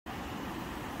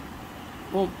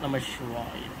Om Namah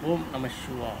Shivaya, Om Namah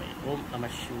Shivaya, Om Namah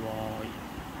Shivaya.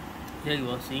 Here you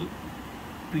are seeing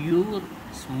pure,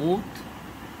 smooth,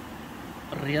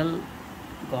 real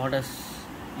Goddess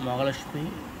Mahalakshmi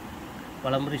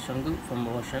Valampuri Sangu from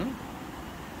ocean.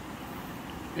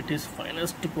 It is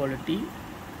finest quality,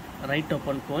 right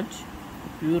open conch,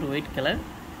 pure white color.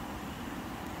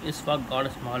 Is for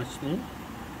Goddess Mahalakshmi.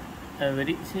 It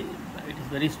is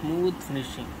very smooth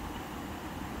finishing.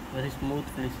 Very smooth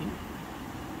finishing.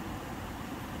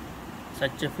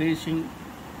 Such a finishing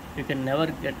you can never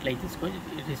get like this.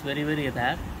 It is very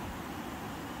rare.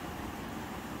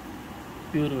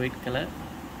 Pure white color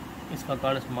is for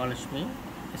Goddess Mahalakshmi.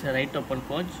 It's a right open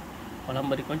conch,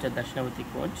 Valampuri conch, and Dakshinavati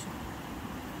conch.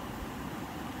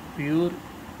 Pure,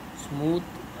 smooth,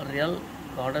 real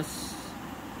Goddess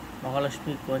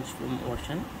Mahalakshmi conch from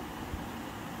ocean.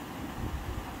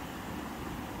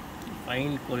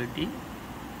 Fine quality.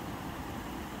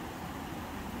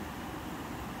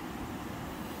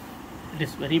 It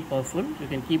is very powerful. You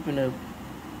can keep in a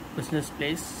business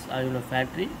place or in a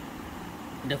factory.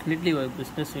 Definitely your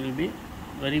business will be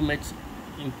very much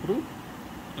improved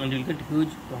and you will get huge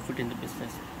profit in the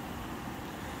business.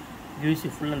 Gives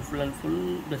you full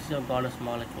blessing of Goddess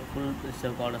Mahalakshmi, full blessing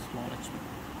of Goddess Mahalakshmi.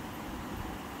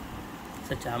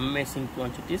 Such amazing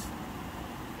quantities.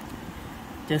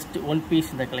 Just one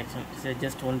piece in the collection. It's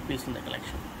just one piece in the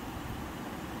collection.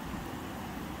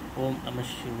 Om Namah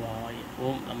Shivaya,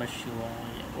 Om Namah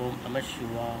Shivaya, Om Namah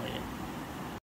Shivaya.